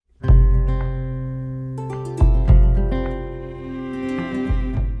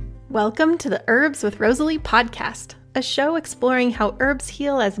Welcome to the Herbs with Rosalie podcast, a show exploring how herbs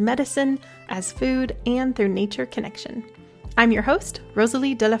heal as medicine, as food, and through nature connection. I'm your host,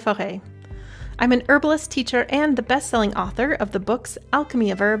 Rosalie de la Forêt. I'm an herbalist teacher and the best-selling author of the books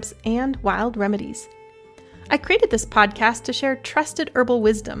Alchemy of Herbs and Wild Remedies. I created this podcast to share trusted herbal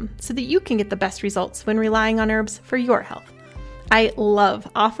wisdom so that you can get the best results when relying on herbs for your health. I love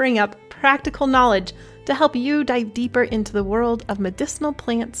offering up practical knowledge to help you dive deeper into the world of medicinal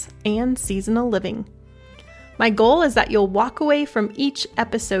plants and seasonal living. My goal is that you'll walk away from each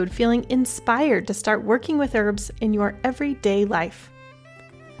episode feeling inspired to start working with herbs in your everyday life.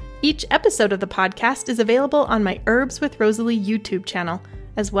 Each episode of the podcast is available on my Herbs with Rosalie YouTube channel,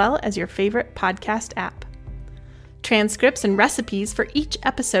 as well as your favorite podcast app. Transcripts and recipes for each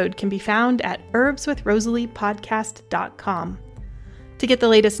episode can be found at herbswithrosaliepodcast.com. To get the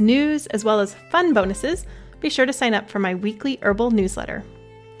latest news as well as fun bonuses, be sure to sign up for my weekly herbal newsletter.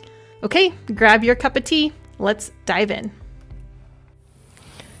 Okay, grab your cup of tea. Let's dive in.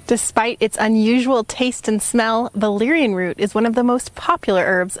 Despite its unusual taste and smell, valerian root is one of the most popular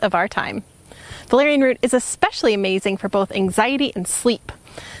herbs of our time. Valerian root is especially amazing for both anxiety and sleep.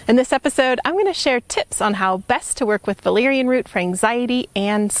 In this episode, I'm going to share tips on how best to work with valerian root for anxiety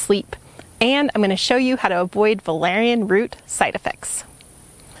and sleep. And I'm going to show you how to avoid valerian root side effects.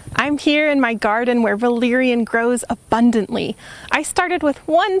 I'm here in my garden where valerian grows abundantly. I started with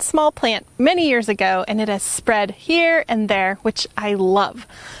one small plant many years ago and it has spread here and there, which I love.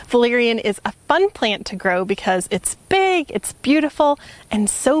 Valerian is a fun plant to grow because it's big, it's beautiful, and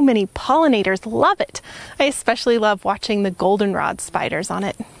so many pollinators love it. I especially love watching the goldenrod spiders on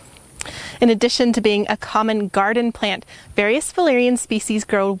it. In addition to being a common garden plant, various valerian species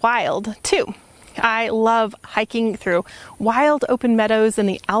grow wild too. I love hiking through wild open meadows in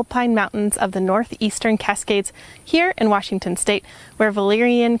the alpine mountains of the northeastern Cascades here in Washington state, where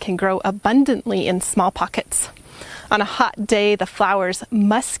valerian can grow abundantly in small pockets. On a hot day, the flower's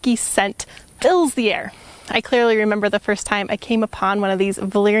musky scent fills the air. I clearly remember the first time I came upon one of these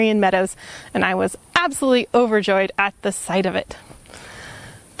valerian meadows, and I was absolutely overjoyed at the sight of it.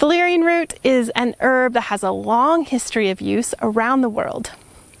 Valerian root is an herb that has a long history of use around the world.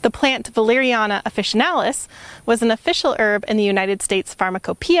 The plant Valeriana officinalis was an official herb in the United States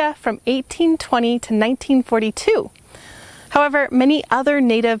Pharmacopoeia from 1820 to 1942. However, many other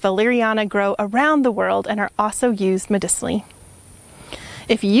native Valeriana grow around the world and are also used medicinally.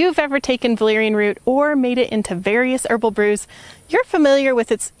 If you've ever taken valerian root or made it into various herbal brews, you're familiar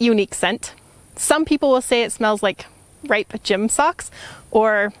with its unique scent. Some people will say it smells like ripe gym socks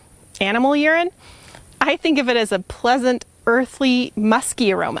or animal urine. I think of it as a pleasant, earthly,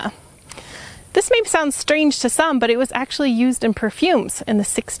 musky aroma. This may sound strange to some, but it was actually used in perfumes in the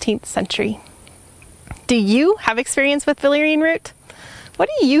 16th century. Do you have experience with valerian root? What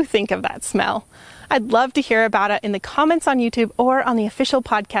do you think of that smell? I'd love to hear about it in the comments on YouTube or on the official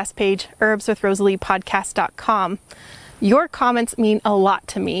podcast page, herbswithrosaliepodcast.com. Your comments mean a lot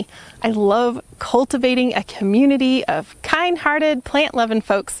to me. I love cultivating a community of kind-hearted, plant-loving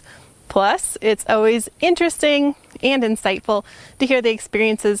folks. Plus, it's always interesting and insightful to hear the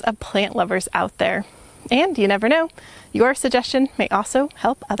experiences of plant lovers out there. And you never know, your suggestion may also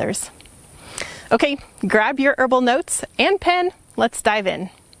help others. Okay, grab your herbal notes and pen. Let's dive in.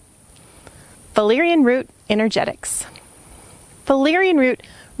 Valerian root energetics. Valerian root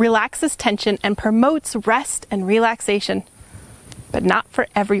relaxes tension and promotes rest and relaxation, but not for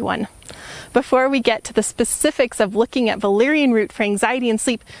everyone. Before we get to the specifics of looking at valerian root for anxiety and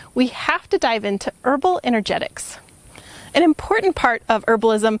sleep, we have to dive into herbal energetics. An important part of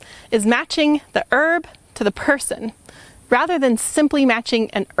herbalism is matching the herb to the person, rather than simply matching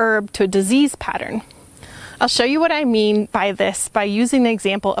an herb to a disease pattern. I'll show you what I mean by this by using the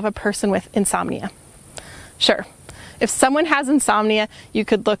example of a person with insomnia. Sure, if someone has insomnia, you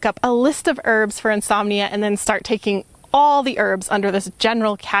could look up a list of herbs for insomnia and then start taking all the herbs under this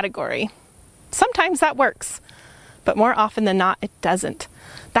general category. Sometimes that works, but more often than not, it doesn't.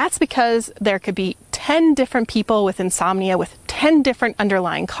 That's because there could be 10 different people with insomnia with 10 different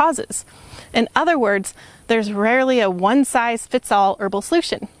underlying causes. In other words, there's rarely a one-size-fits-all herbal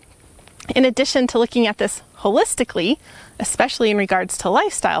solution. In addition to looking at this holistically, especially in regards to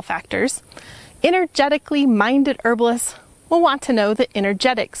lifestyle factors, energetically minded herbalists will want to know the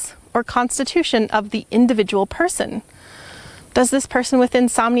energetics or constitution of the individual person. Does this person with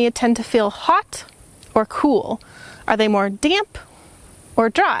insomnia tend to feel hot or cool? Are they more damp or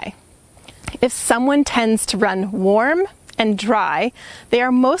dry? If someone tends to run warm and dry, they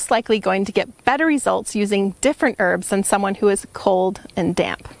are most likely going to get better results using different herbs than someone who is cold and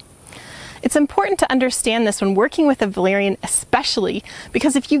damp. It's important to understand this when working with a valerian especially,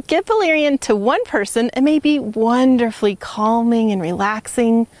 because if you give valerian to one person, it may be wonderfully calming and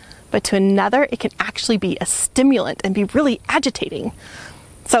relaxing, but to another, it can actually be a stimulant and be really agitating.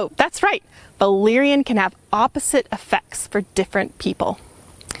 So that's right, valerian can have opposite effects for different people.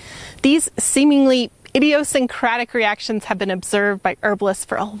 These seemingly idiosyncratic reactions have been observed by herbalists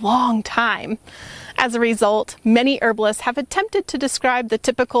for a long time. As a result, many herbalists have attempted to describe the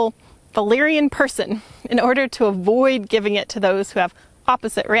typical valerian person in order to avoid giving it to those who have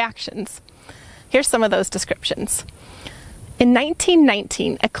opposite reactions. Here's some of those descriptions. In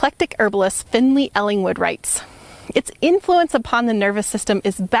 1919, eclectic herbalist Finley Ellingwood writes, "Its influence upon the nervous system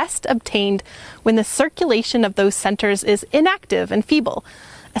is best obtained when the circulation of those centers is inactive and feeble,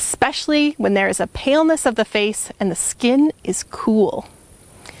 especially when there is a paleness of the face and the skin is cool."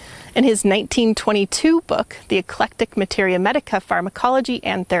 In his 1922 book, The Eclectic Materia Medica, Pharmacology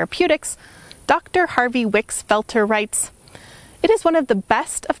and Therapeutics, Dr. Harvey Wicks Felter writes, "It is one of the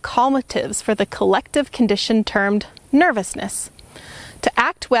best of calmatives for the collective condition termed nervousness. To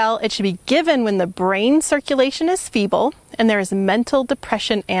act well, it should be given when the brain circulation is feeble and there is mental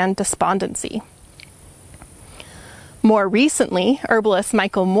depression and despondency." More recently, herbalist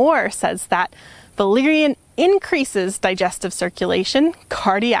Michael Moore says that valerian increases digestive circulation,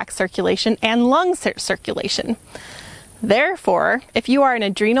 cardiac circulation, and lung circulation. Therefore, if you are an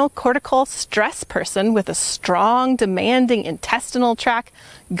adrenal cortical stress person with a strong, demanding intestinal tract,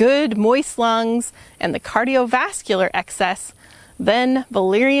 good moist lungs, and the cardiovascular excess, then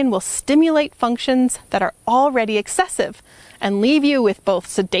valerian will stimulate functions that are already excessive and leave you with both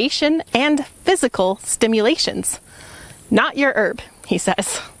sedation and physical stimulations. Not your herb, he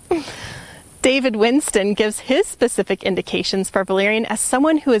says. David Winston gives his specific indications for valerian as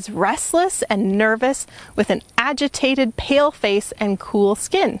someone who is restless and nervous with an agitated, pale face and cool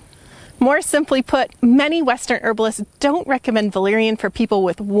skin. More simply put, many Western herbalists don't recommend valerian for people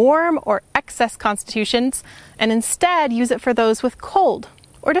with warm or excess constitutions, and instead use it for those with cold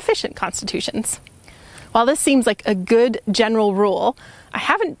or deficient constitutions. While this seems like a good general rule, I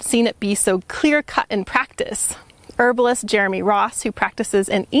haven't seen it be so clear-cut in practice. Herbalist Jeremy Ross, who practices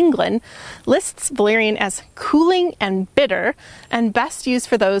in England, lists valerian as cooling and bitter and best used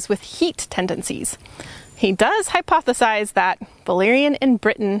for those with heat tendencies. He does hypothesize that valerian in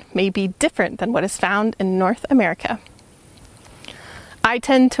Britain may be different than what is found in North America. I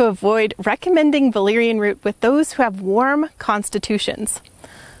tend to avoid recommending valerian root with those who have warm constitutions.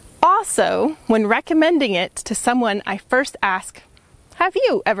 Also, when recommending it to someone, I first ask, "Have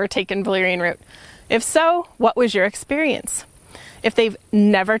you ever taken valerian root? If so, what was your experience?" If they've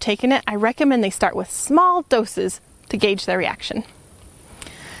never taken it, I recommend they start with small doses to gauge their reaction.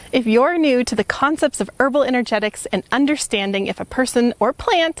 If you're new to the concepts of herbal energetics and understanding if a person or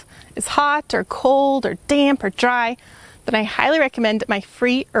plant is hot or cold or damp or dry, then I highly recommend my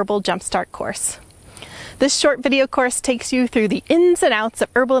free Herbal Jumpstart course. This short video course takes you through the ins and outs of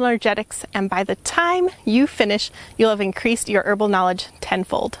herbal energetics, and by the time you finish, you'll have increased your herbal knowledge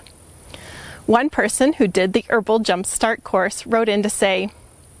tenfold. One person who did the Herbal Jumpstart course wrote in to say,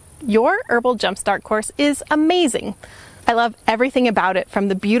 "Your Herbal Jumpstart course is amazing. I love everything about it, from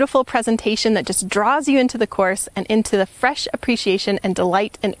the beautiful presentation that just draws you into the course and into the fresh appreciation and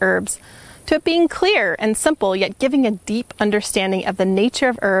delight in herbs, to it being clear and simple, yet giving a deep understanding of the nature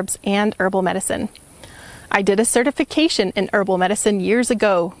of herbs and herbal medicine. I did a certification in herbal medicine years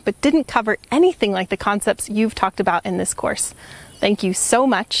ago, but didn't cover anything like the concepts you've talked about in this course. Thank you so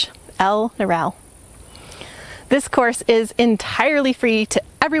much, L. Norell." This course is entirely free to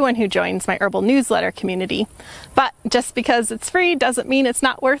everyone who joins my herbal newsletter community. But just because it's free doesn't mean it's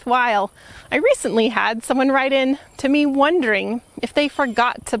not worthwhile. I recently had someone write in to me wondering if they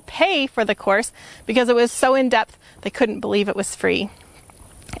forgot to pay for the course because it was so in-depth they couldn't believe it was free.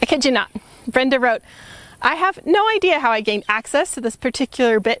 I kid you not. Brenda wrote, "I have no idea how I gained access to this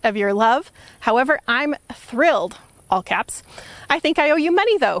particular bit of your love. However, I'm thrilled," all caps. "I think I owe you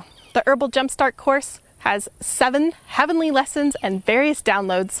money though. The Herbal Jumpstart course has 7 heavenly lessons and various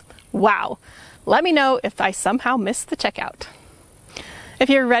downloads. Wow. Let me know if I somehow missed the checkout." If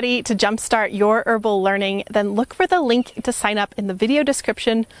you're ready to jumpstart your herbal learning, then look for the link to sign up in the video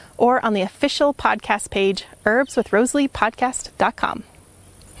description or on the official podcast page, herbswithrosaliepodcast.com.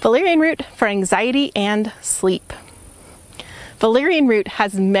 Valerian root for anxiety and sleep. Valerian root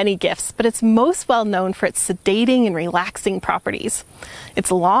has many gifts, but it's most well known for its sedating and relaxing properties.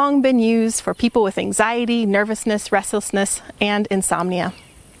 It's long been used for people with anxiety, nervousness, restlessness, and insomnia.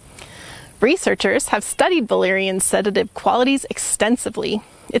 Researchers have studied valerian's sedative qualities extensively.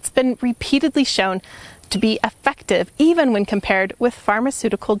 It's been repeatedly shown to be effective even when compared with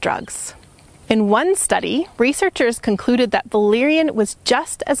pharmaceutical drugs. In one study, researchers concluded that valerian was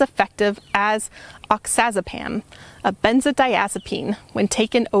just as effective as oxazepam, a benzodiazepine, when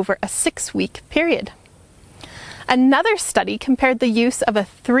taken over a 6-week period. Another study compared the use of a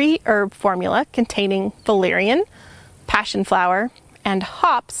 3-herb formula containing valerian, passion flower, and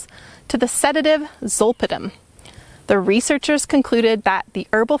hops to the sedative zolpidem. The researchers concluded that the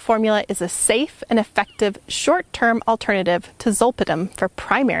herbal formula is a safe and effective short-term alternative to zolpidem for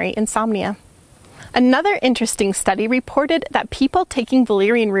primary insomnia. Another interesting study reported that people taking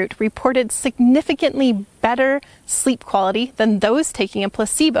valerian root reported significantly better sleep quality than those taking a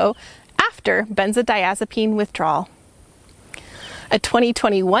placebo after benzodiazepine withdrawal. A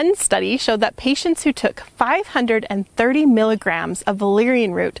 2021 study showed that patients who took 530 milligrams of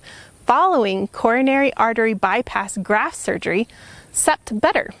valerian root following coronary artery bypass graft surgery slept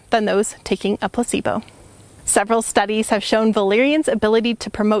better than those taking a placebo. Several studies have shown valerian's ability to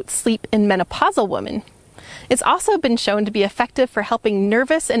promote sleep in menopausal women. It's also been shown to be effective for helping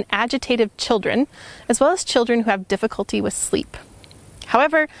nervous and agitated children, as well as children who have difficulty with sleep.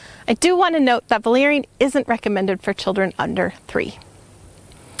 However, I do want to note that valerian isn't recommended for children under 3.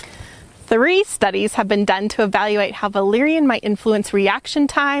 3 studies have been done to evaluate how valerian might influence reaction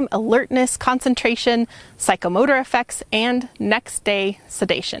time, alertness, concentration, psychomotor effects, and next-day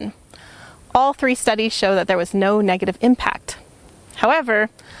sedation. All 3 studies show that there was no negative impact. However,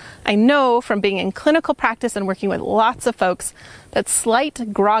 I know from being in clinical practice and working with lots of folks that slight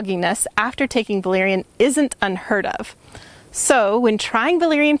grogginess after taking valerian isn't unheard of. So when trying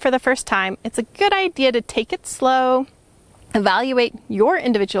valerian for the first time, it's a good idea to take it slow, evaluate your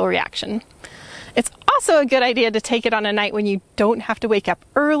individual reaction. It's also a good idea to take it on a night when you don't have to wake up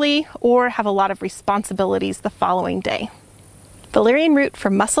early or have a lot of responsibilities the following day. Valerian root for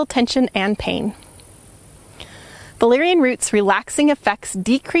muscle tension and pain. Valerian root's relaxing effects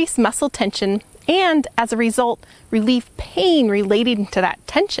decrease muscle tension and, as a result, relieve pain relating to that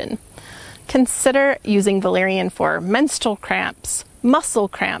tension. Consider using valerian for menstrual cramps, muscle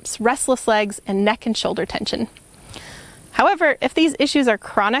cramps, restless legs, and neck and shoulder tension. However, if these issues are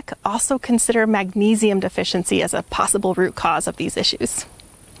chronic, also consider magnesium deficiency as a possible root cause of these issues.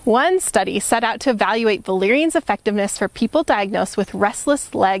 One study set out to evaluate valerian's effectiveness for people diagnosed with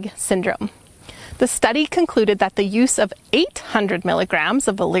restless leg syndrome. The study concluded that the use of 800 milligrams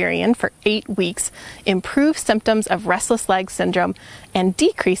of valerian for 8 weeks improves symptoms of restless leg syndrome and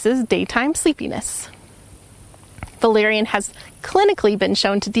decreases daytime sleepiness. Valerian has clinically been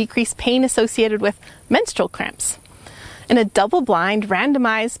shown to decrease pain associated with menstrual cramps. In a double-blind,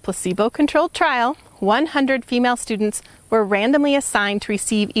 randomized, placebo-controlled trial, 100 female students were randomly assigned to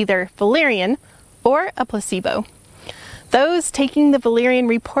receive either valerian or a placebo. Those taking the valerian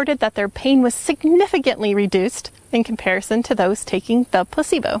reported that their pain was significantly reduced in comparison to those taking the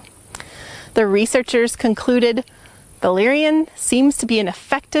placebo. The researchers concluded valerian seems to be an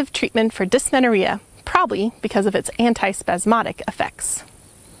effective treatment for dysmenorrhea, probably because of its antispasmodic effects.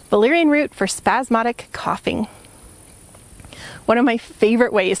 Valerian root for spasmodic coughing. One of my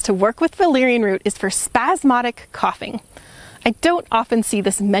favorite ways to work with valerian root is for spasmodic coughing. I don't often see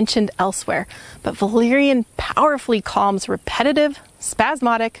this mentioned elsewhere, but valerian powerfully calms repetitive,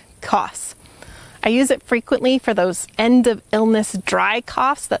 spasmodic coughs. I use it frequently for those end-of-illness dry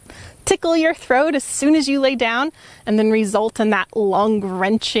coughs that tickle your throat as soon as you lay down and then result in that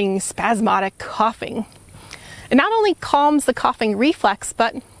lung-wrenching, spasmodic coughing. It not only calms the coughing reflex,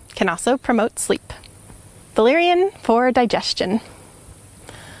 but can also promote sleep. Valerian for digestion.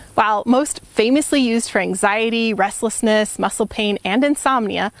 While most famously used for anxiety, restlessness, muscle pain, and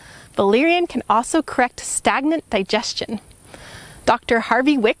insomnia, valerian can also correct stagnant digestion. Dr.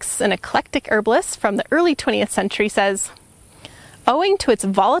 Harvey Wicks, an eclectic herbalist from the early 20th century, says, owing to its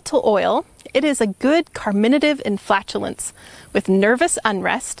volatile oil, it is a good carminative in flatulence, with nervous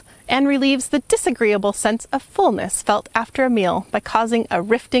unrest, and relieves the disagreeable sense of fullness felt after a meal by causing a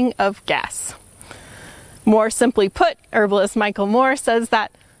rifting of gas. More simply put, herbalist Michael Moore says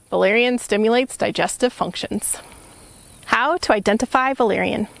that valerian stimulates digestive functions. How to identify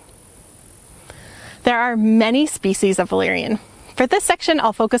valerian? There are many species of valerian. For this section,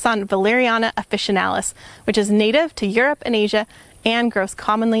 I'll focus on Valeriana officinalis, which is native to Europe and Asia and grows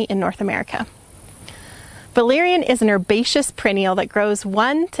commonly in North America. Valerian is an herbaceous perennial that grows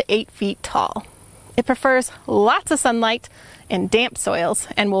 1 to 8 feet tall. It prefers lots of sunlight and damp soils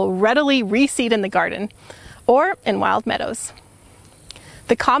and will readily reseed in the garden or in wild meadows.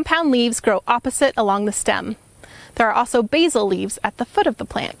 The compound leaves grow opposite along the stem. There are also basal leaves at the foot of the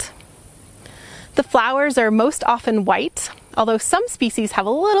plant. The flowers are most often white, although some species have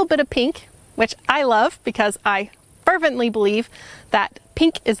a little bit of pink, which I love because I fervently believe that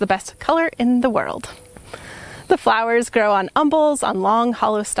pink is the best color in the world. The flowers grow on umbels on long,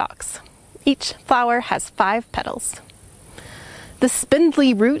 hollow stalks. Each flower has 5 petals. The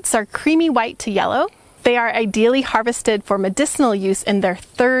spindly roots are creamy white to yellow. They are ideally harvested for medicinal use in their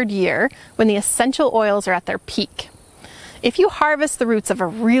 3rd year, when the essential oils are at their peak. If you harvest the roots of a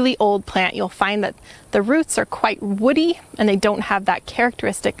really old plant, you'll find that the roots are quite woody and they don't have that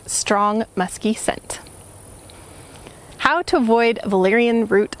characteristic strong, musky scent. How to avoid valerian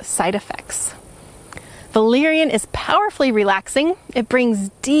root side effects. Valerian is powerfully relaxing. It brings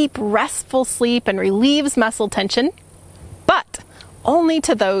deep, restful sleep and relieves muscle tension, but only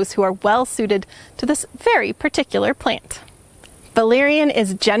to those who are well suited to this very particular plant. Valerian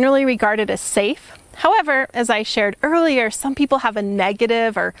is generally regarded as safe. However, as I shared earlier, some people have a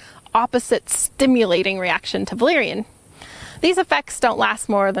negative or opposite stimulating reaction to valerian. These effects don't last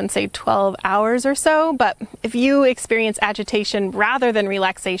more than, say, 12 hours or so, but if you experience agitation rather than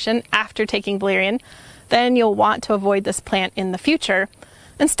relaxation after taking valerian, then you'll want to avoid this plant in the future.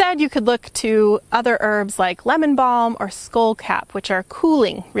 Instead, you could look to other herbs like lemon balm or skullcap, which are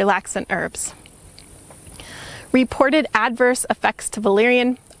cooling, relaxant herbs. Reported adverse effects to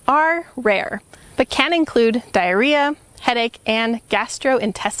valerian are rare, but can include diarrhea, headache, and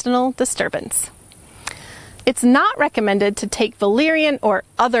gastrointestinal disturbance. It's not recommended to take valerian or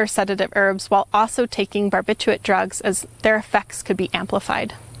other sedative herbs while also taking barbiturate drugs, as their effects could be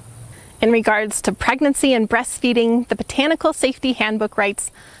amplified. In regards to pregnancy and breastfeeding, the Botanical Safety Handbook writes,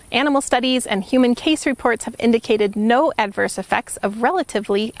 animal studies and human case reports have indicated no adverse effects of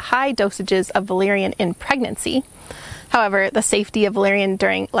relatively high dosages of valerian in pregnancy. However, the safety of valerian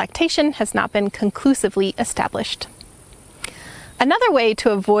during lactation has not been conclusively established. Another way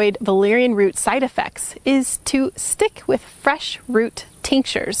to avoid valerian root side effects is to stick with fresh root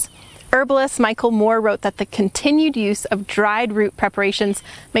tinctures. Herbalist Michael Moore wrote that the continued use of dried root preparations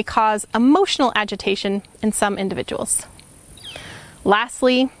may cause emotional agitation in some individuals.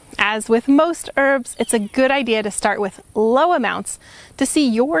 Lastly, as with most herbs, it's a good idea to start with low amounts to see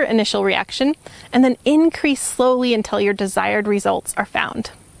your initial reaction and then increase slowly until your desired results are found.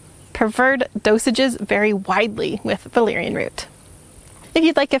 Preferred dosages vary widely with valerian root. If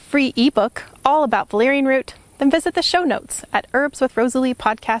you'd like a free ebook all about valerian root, then visit the show notes at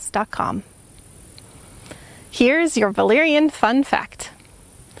herbswithrosaliepodcast.com. Here's your valerian fun fact.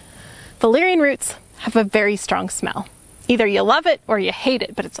 Valerian roots have a very strong smell. Either you love it or you hate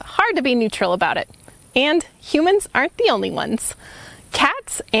it, but it's hard to be neutral about it. And humans aren't the only ones.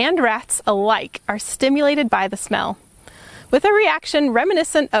 Cats and rats alike are stimulated by the smell, with a reaction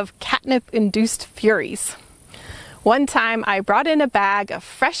reminiscent of catnip-induced furies. One time I brought in a bag of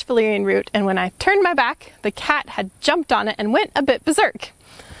fresh valerian root, and when I turned my back, the cat had jumped on it and went a bit berserk.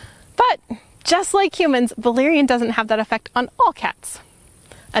 But just like humans, valerian doesn't have that effect on all cats.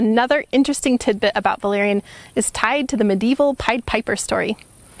 Another interesting tidbit about valerian is tied to the medieval Pied Piper story.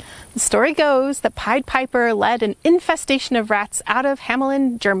 The story goes that Pied Piper led an infestation of rats out of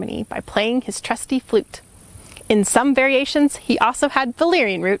Hamelin, Germany by playing his trusty flute. In some variations, he also had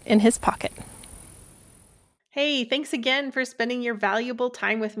valerian root in his pocket. Hey, thanks again for spending your valuable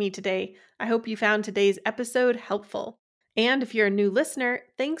time with me today. I hope you found today's episode helpful. And if you're a new listener,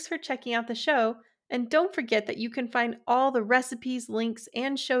 thanks for checking out the show. And don't forget that you can find all the recipes, links,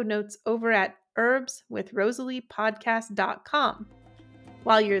 and show notes over at herbswithrosaliepodcast.com.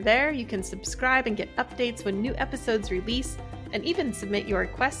 While you're there, you can subscribe and get updates when new episodes release, and even submit your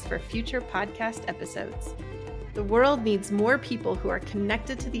requests for future podcast episodes. The world needs more people who are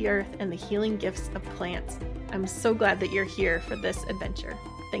connected to the earth and the healing gifts of plants. I'm so glad that you're here for this adventure.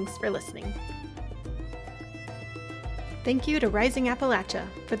 Thanks for listening. Thank you to Rising Appalachia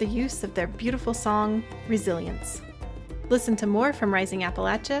for the use of their beautiful song, Resilience. Listen to more from Rising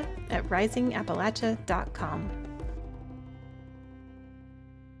Appalachia at risingappalachia.com.